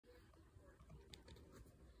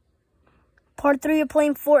Part 3 of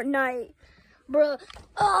playing Fortnite. Bruh.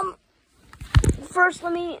 First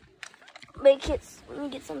let me get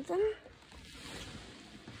something.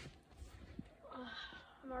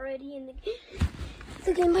 I'm already in the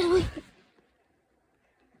game, by the way.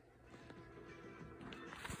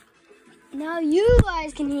 Now you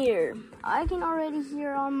guys can hear. I can already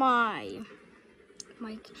hear on my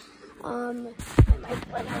mic. I'll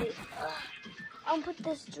put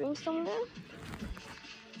this drink somewhere.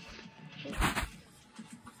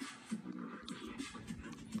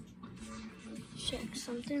 Check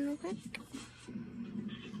something real quick.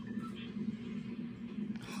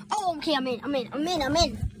 Oh, okay, I'm in. I'm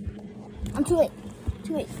too late.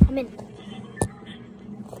 I'm in.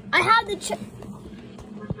 I have the check.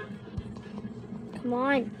 Come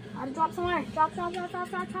on. I have to drop somewhere. Drop. Where can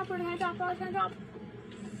I drop?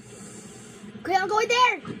 Okay, I'm going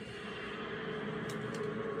there.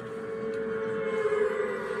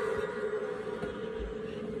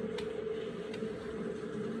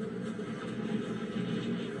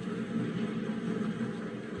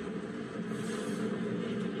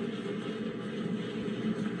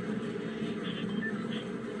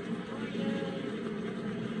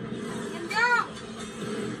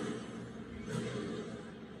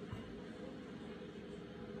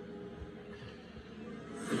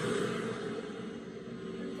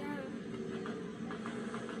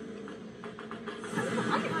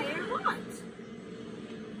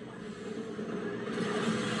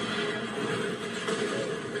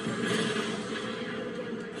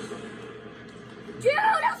 Dude,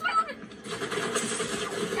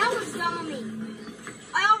 that was dumb of me.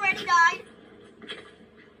 I already died.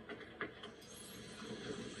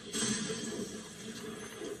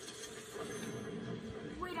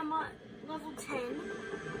 Wait, I'm at level 10.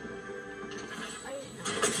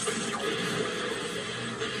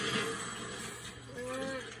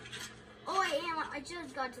 Oh, I am. I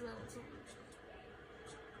just got to level 10.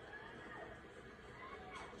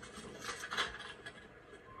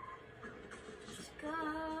 Go.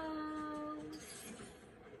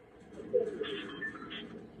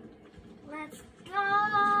 Let's go.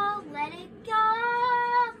 Let it go.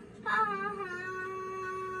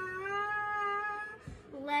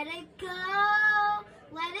 Let it go.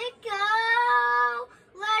 Let it go.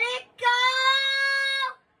 Let it go.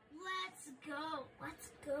 Let's go. Let's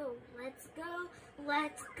go. Let's go.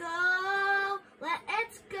 Let's go.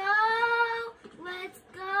 Let's go. Let's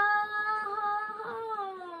go. Let's go.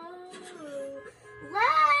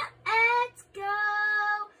 Let's go.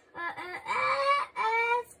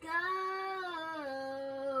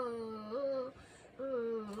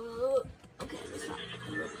 Okay,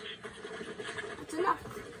 that's enough.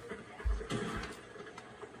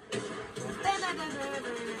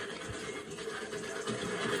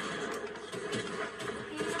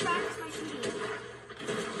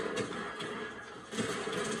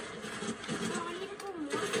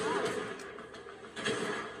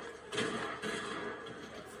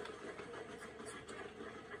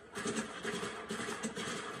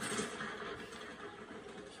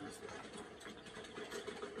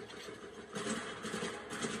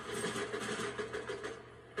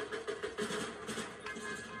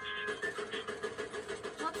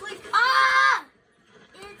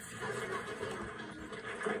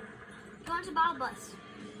 Battle bus.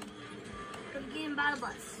 We're getting battle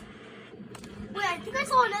bus. Wait, I think I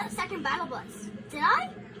saw a second battle bus. Did I?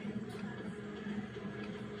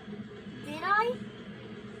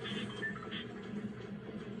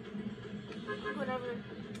 Whatever.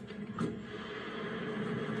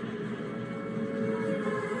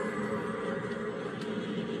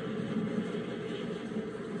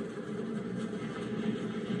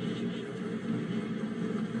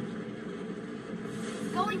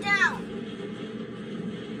 Going down.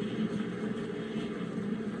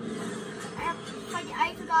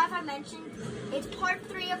 I forgot if I mentioned, it's part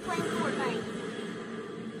 3 of playing Fortnite.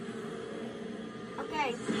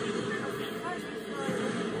 Okay.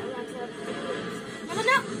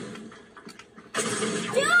 No.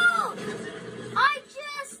 Dude! I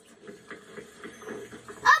just...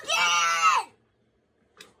 Again!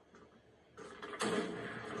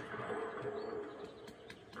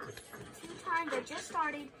 2 times I just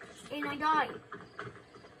started and I died.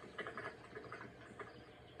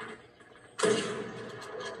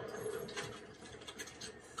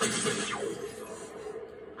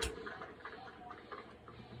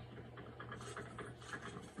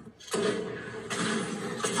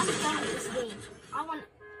 I'm done with this game.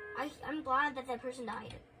 I'm glad that person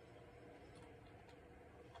died.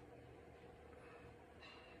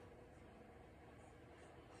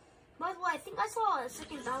 By the way, I think I saw a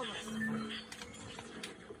second battle bus.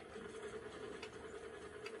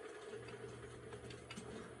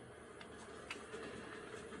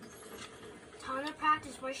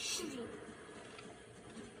 practice my shooting.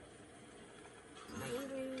 Am I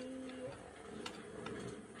angry?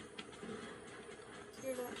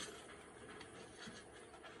 Here's that.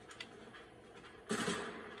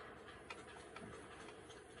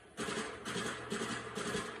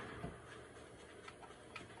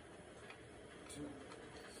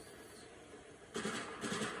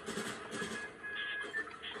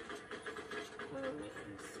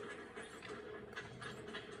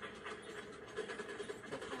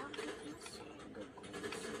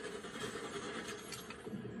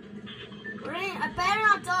 I better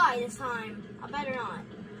not die this time. I better not.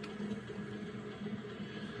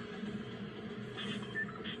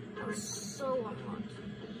 I was so unlucky.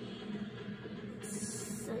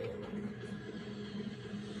 So unlucky.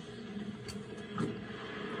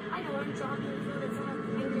 I know I'm dropping in front of someone.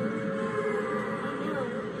 I know.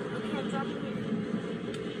 I can't drop in here.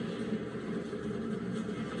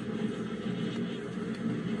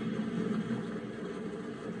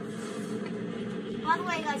 By the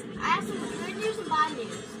way, guys, I have some good news and bad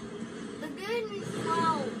news. The good,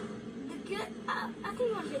 well, the good, I think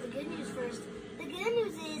you want to hear the good news first. The good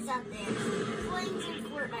news is that there's planes in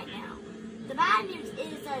Fortnite now. The bad news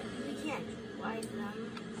is that we can't fly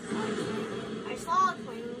them. I saw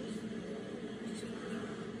planes.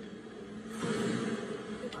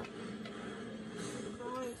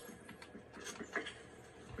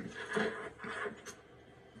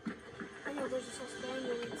 I know there's just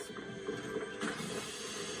Spaniards.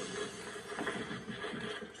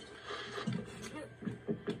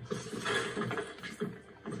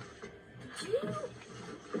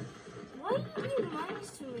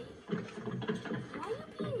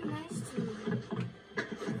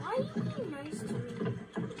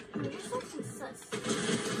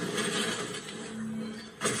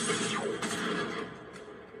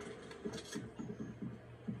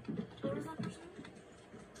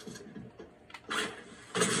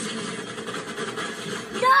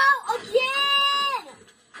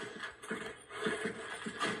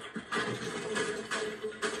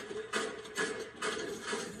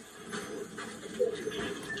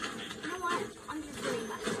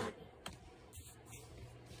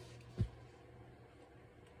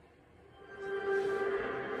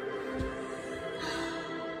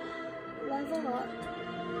 Level up.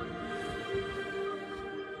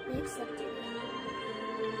 They accepted it.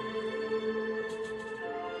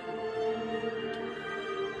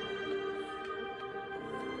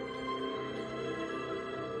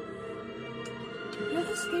 Here's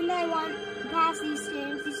the skin that I want past these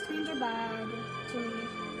skins. These skins are bad to me.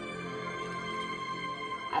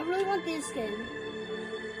 I really want this skin.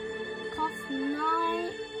 Costs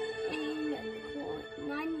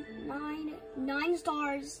 9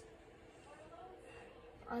 stars.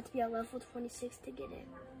 I have to be at level 26 to get it.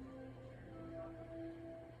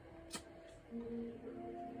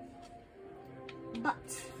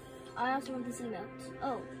 But I also want this emote.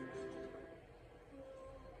 Oh.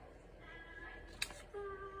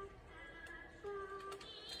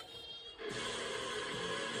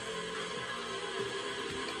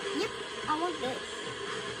 Yep, I want this.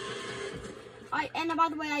 And by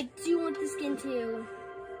the way, I do want the skin too.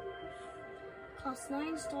 Costs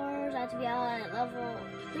 9 stars. I have to be out at level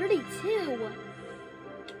 32. It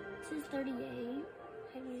says 38.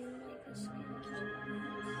 I really like this skin.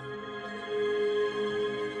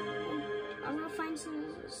 I'm gonna find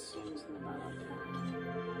some skins in the battle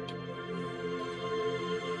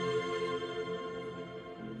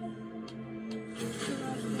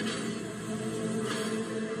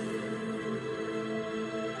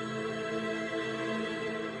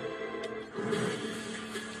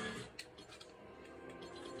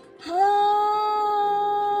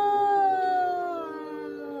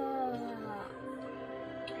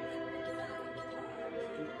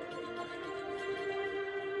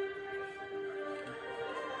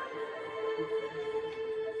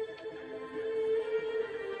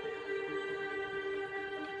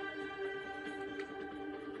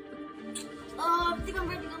I think I'm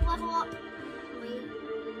ready to level up. Wait.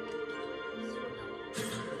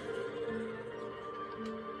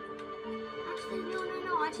 Actually, no.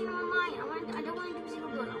 I changed my mind. I don't want to do zero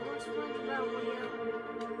build. I want to run the battle royale.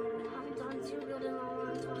 I haven't done zero build in a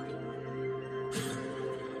long time.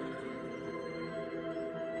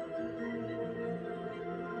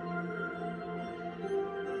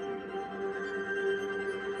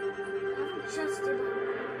 I just did it.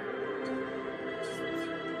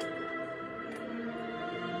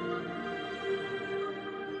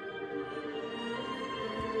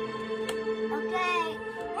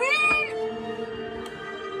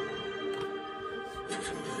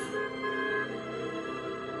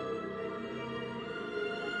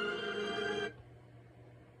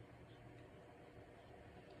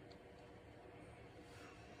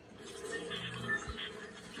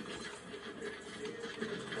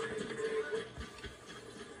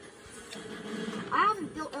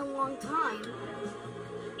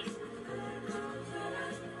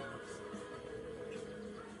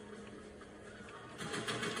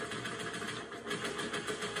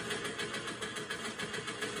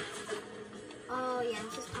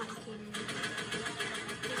 this is complicated.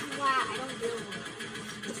 This is why I don't build.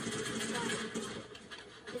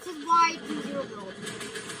 This is why I do zero build.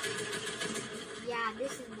 Yeah,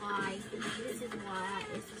 this is why. This is why.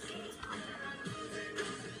 This is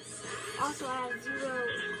also, I have zero.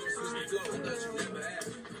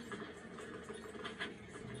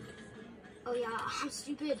 Oh yeah, I'm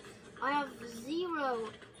stupid. I have zero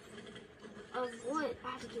of wood.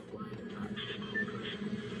 I have to get wood.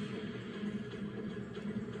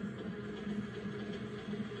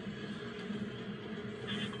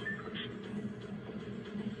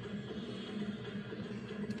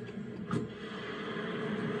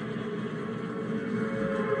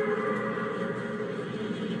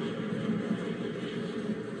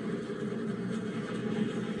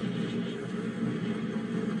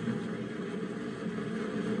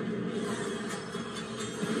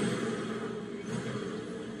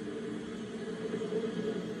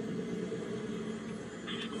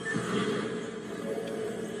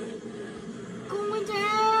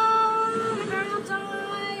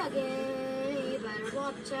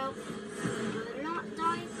 So, better not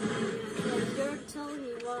die, because you're telling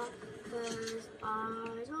me what, because I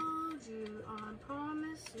told you, I'm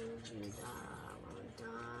promising you that I won't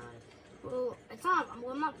die. Well, it's not,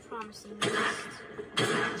 well, I'm not promising this.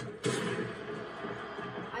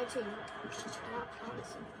 I too, I'm not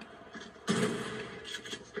promising.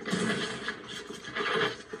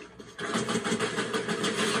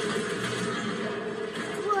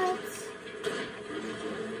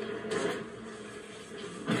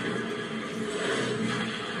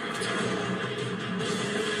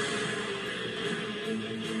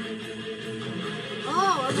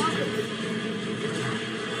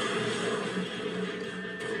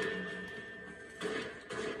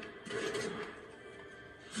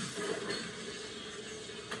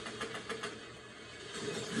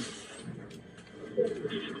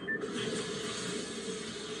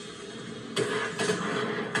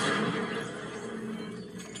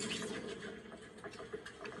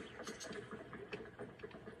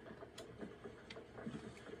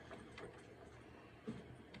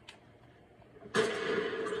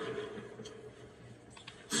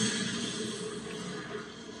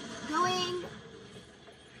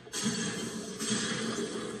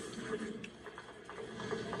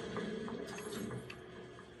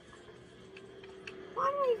 Why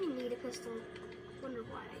do I even need a pistol? Wonder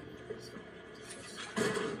why I need a pistol.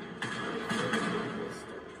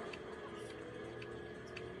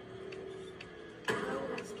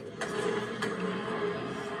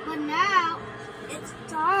 But now it's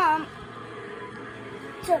time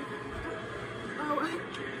to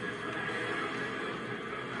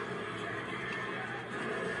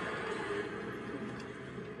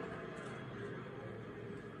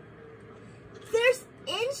there's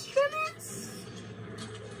instruments?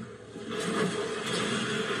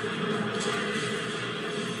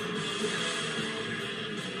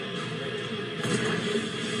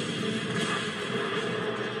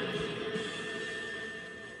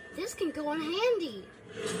 This can go in handy.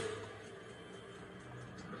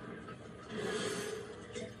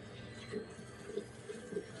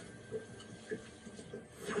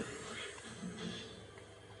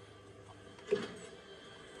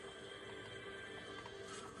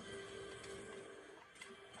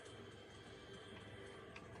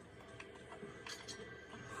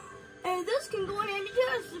 And this can go in handy too.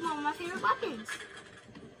 This is one of my favorite weapons.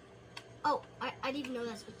 Oh, I didn't even know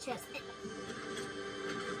that's a chest.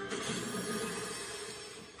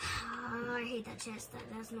 I hate that chest.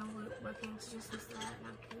 That's no weapons, just that,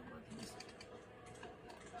 not good weapons.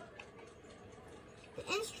 The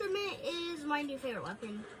instrument is my new favorite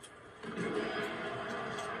weapon.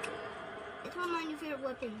 It's one of my new favorite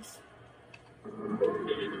weapons.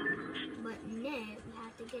 But now we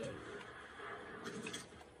have to get it.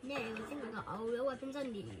 Now I think I got all the weapons I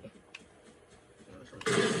need. I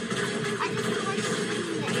just felt like shooting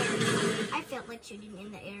in the air. I felt like shooting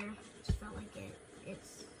in the air. Just felt like it.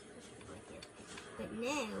 It's like it. But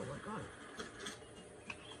now we're going.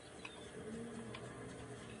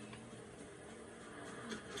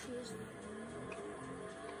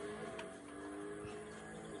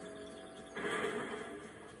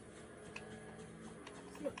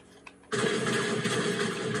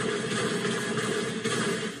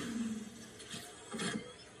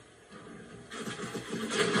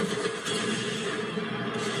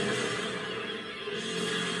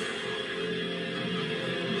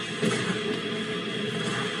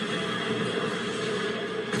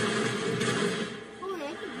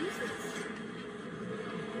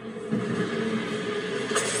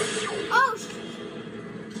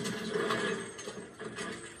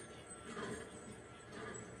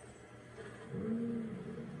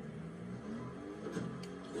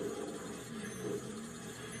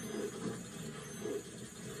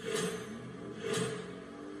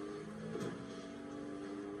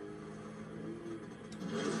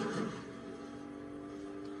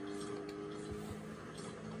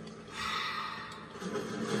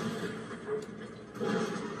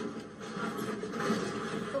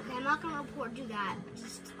 teleport to that.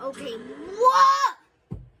 Just, okay, what?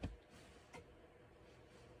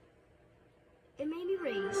 It made me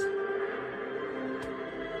rage.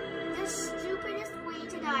 The stupidest way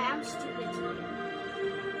to die. I'm stupid today.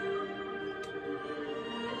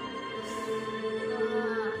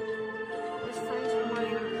 With friends of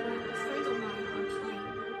mine are playing.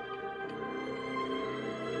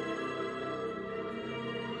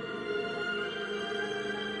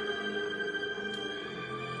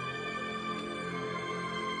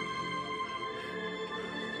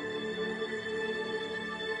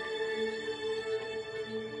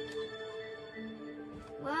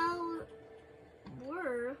 Well,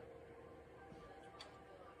 we're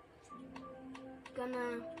gonna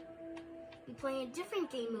be playing a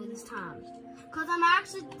different game mode this time. Cause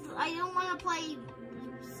I don't want to play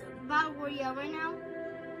Battle Royale right now.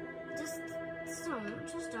 Just don't. I'm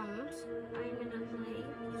gonna play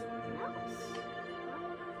something else.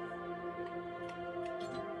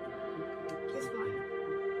 This one.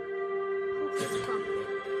 Hopefully it's public.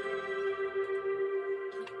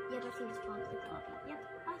 Yep, I think it's public. Yep,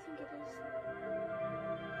 I think it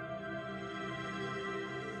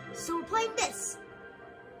is. So we're playing this.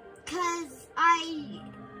 Cause I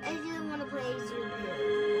didn't want to play Zero Royale.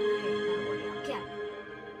 Okay.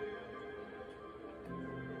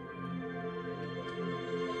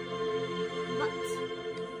 But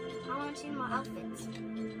I want to change my outfits.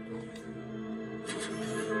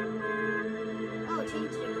 Oh,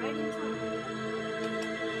 changed it right in time.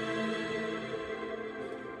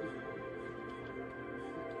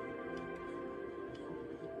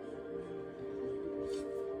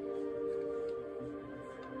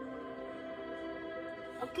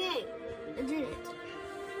 Okay, I did it.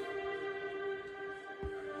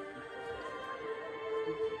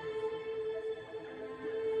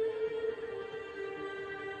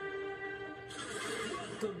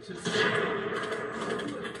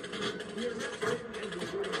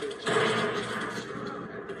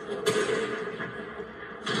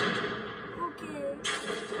 Okay.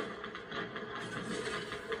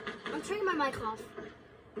 I'm turning my mic off.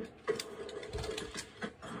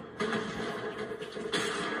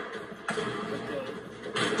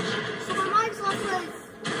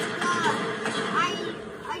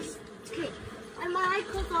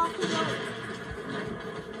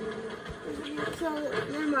 So,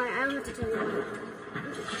 never mind, I don't have to tell you.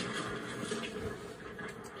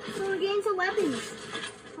 So we're getting some weapons.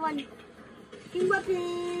 One. Getting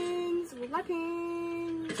weapons.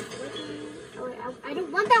 Weapons. Oh wait, I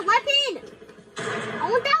don't want that weapon! I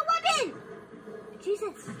want that weapon!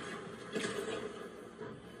 Jesus.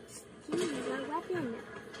 Give me that weapon.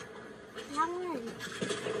 That one.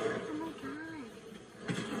 Oh my god.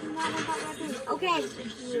 I do not want that weapon. Okay.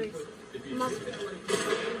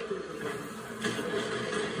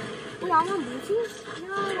 Wait, I want blue cheese?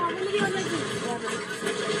 No, I want to be on my cheese.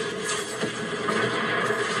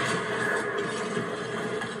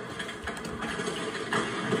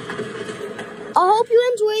 I hope you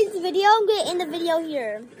enjoyed this video. I'm going to end the video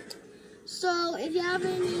here. So, if you have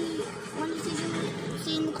any want to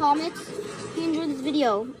see in the comments, if you enjoyed this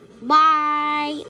video. Bye!